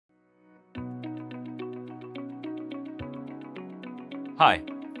Hi,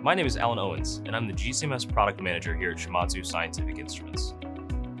 my name is Alan Owens, and I'm the GCMS Product Manager here at Shimadzu Scientific Instruments.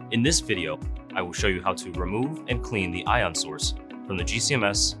 In this video, I will show you how to remove and clean the ion source from the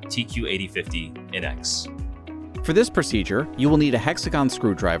GCMS-TQ8050 NX. For this procedure, you will need a hexagon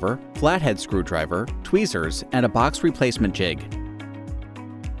screwdriver, flathead screwdriver, tweezers, and a box replacement jig.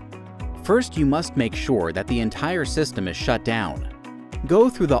 First, you must make sure that the entire system is shut down. Go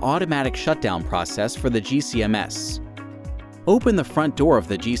through the automatic shutdown process for the GCMS. Open the front door of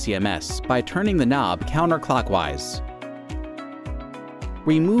the GCMS by turning the knob counterclockwise.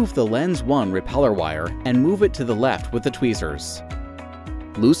 Remove the lens 1 repeller wire and move it to the left with the tweezers.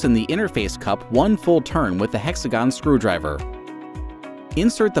 Loosen the interface cup one full turn with the hexagon screwdriver.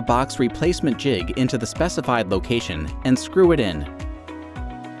 Insert the box replacement jig into the specified location and screw it in.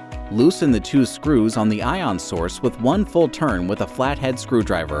 Loosen the two screws on the ion source with one full turn with a flathead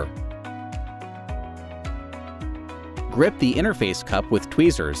screwdriver. Grip the interface cup with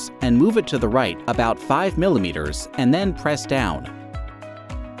tweezers and move it to the right about 5 mm and then press down.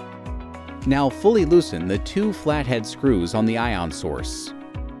 Now fully loosen the two flathead screws on the ion source.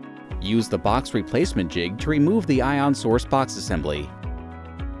 Use the box replacement jig to remove the ion source box assembly.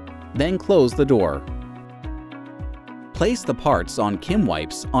 Then close the door. Place the parts on Kim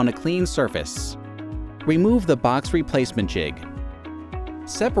wipes on a clean surface. Remove the box replacement jig.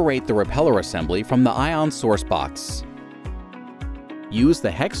 Separate the repeller assembly from the ion source box. Use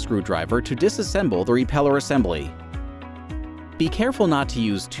the hex screwdriver to disassemble the repeller assembly. Be careful not to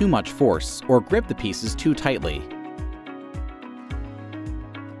use too much force or grip the pieces too tightly.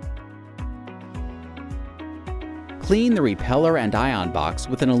 Clean the repeller and ion box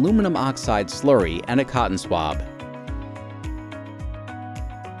with an aluminum oxide slurry and a cotton swab.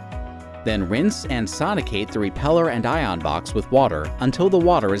 Then rinse and sonicate the repeller and ion box with water until the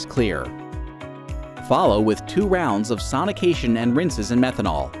water is clear. Follow with 2 rounds of sonication and rinses in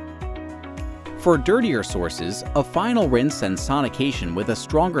methanol. For dirtier sources, a final rinse and sonication with a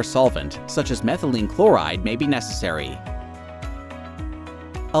stronger solvent, such as methylene chloride, may be necessary.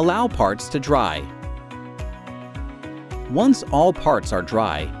 Allow parts to dry. Once all parts are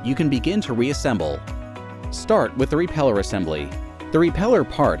dry, you can begin to reassemble. Start with the repeller assembly. The repeller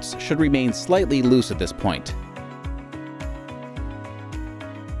parts should remain slightly loose at this point.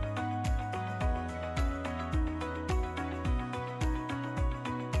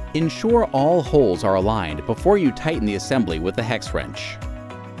 Ensure all holes are aligned before you tighten the assembly with the hex wrench.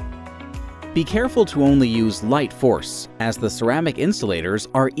 Be careful to only use light force, as the ceramic insulators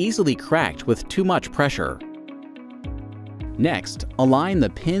are easily cracked with too much pressure. Next, align the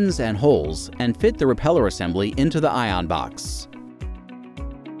pins and holes and fit the repeller assembly into the ion box.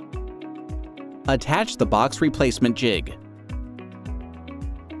 Attach the box replacement jig.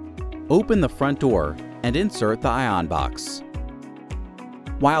 Open the front door and insert the ion box.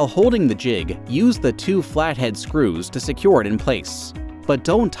 While holding the jig, use the 2 flathead screws to secure it in place, but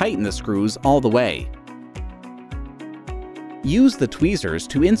don't tighten the screws all the way. Use the tweezers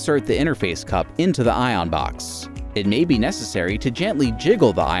to insert the interface cup into the ion box. It may be necessary to gently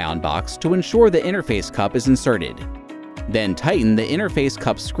jiggle the ion box to ensure the interface cup is inserted. Then tighten the interface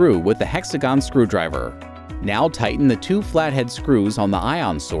cup screw with the hexagon screwdriver. Now tighten the 2 flathead screws on the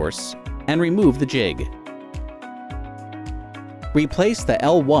ion source and remove the jig. Replace the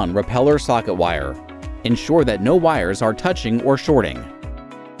L1 repeller socket wire. Ensure that no wires are touching or shorting.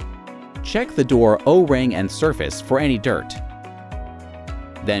 Check the door O-ring and surface for any dirt.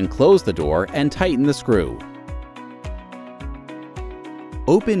 Then close the door and tighten the screw.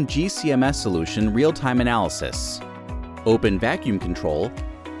 Open GCMS Solution Real-Time Analysis. Open Vacuum Control,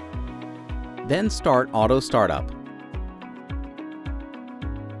 then start Auto Startup.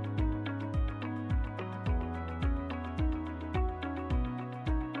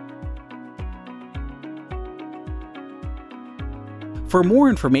 For more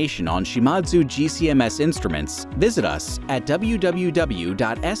information on Shimadzu GCMS instruments, visit us at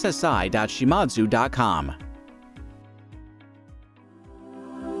www.ssi.shimadzu.com.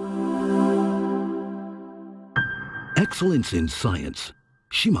 Excellence in science.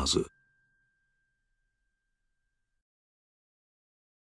 Shimadzu.